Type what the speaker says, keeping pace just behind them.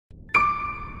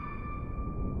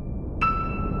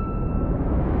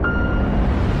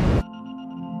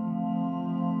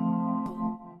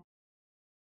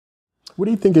What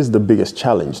do you think is the biggest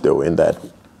challenge, though,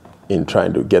 in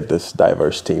trying to get this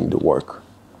diverse team to work?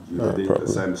 You need a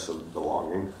sense of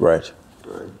belonging. Right.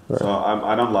 So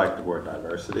I don't like the word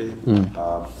diversity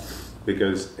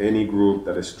because any group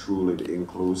that is truly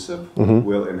inclusive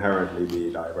will inherently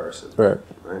be diverse. Right.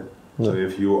 So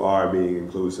if you are being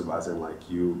inclusive, as in like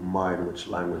you mind which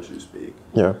language you speak,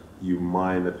 you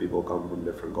mind that people come from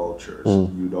different cultures,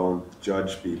 you don't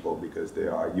judge people because they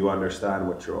are, you understand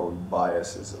what your own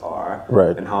biases are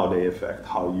and how they affect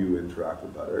how you interact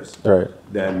with others,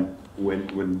 then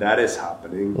when that is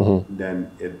happening,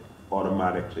 then it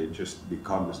automatically just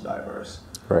becomes diverse.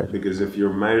 Because if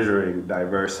you're measuring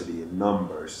diversity in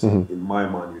numbers, in my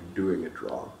mind, you're doing it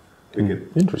wrong.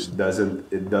 Because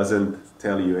it doesn't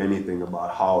tell you anything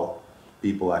about how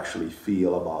people actually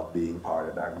feel about being part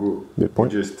of that group. It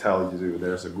just tells you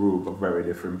there's a group of very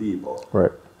different people.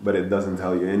 But it doesn't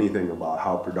tell you anything about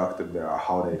how productive they are,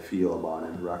 how they feel about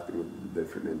interacting with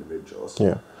different individuals.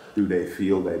 Do they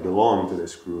feel they belong to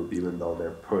this group even though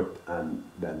they're put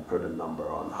a number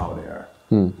on how they are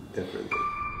different?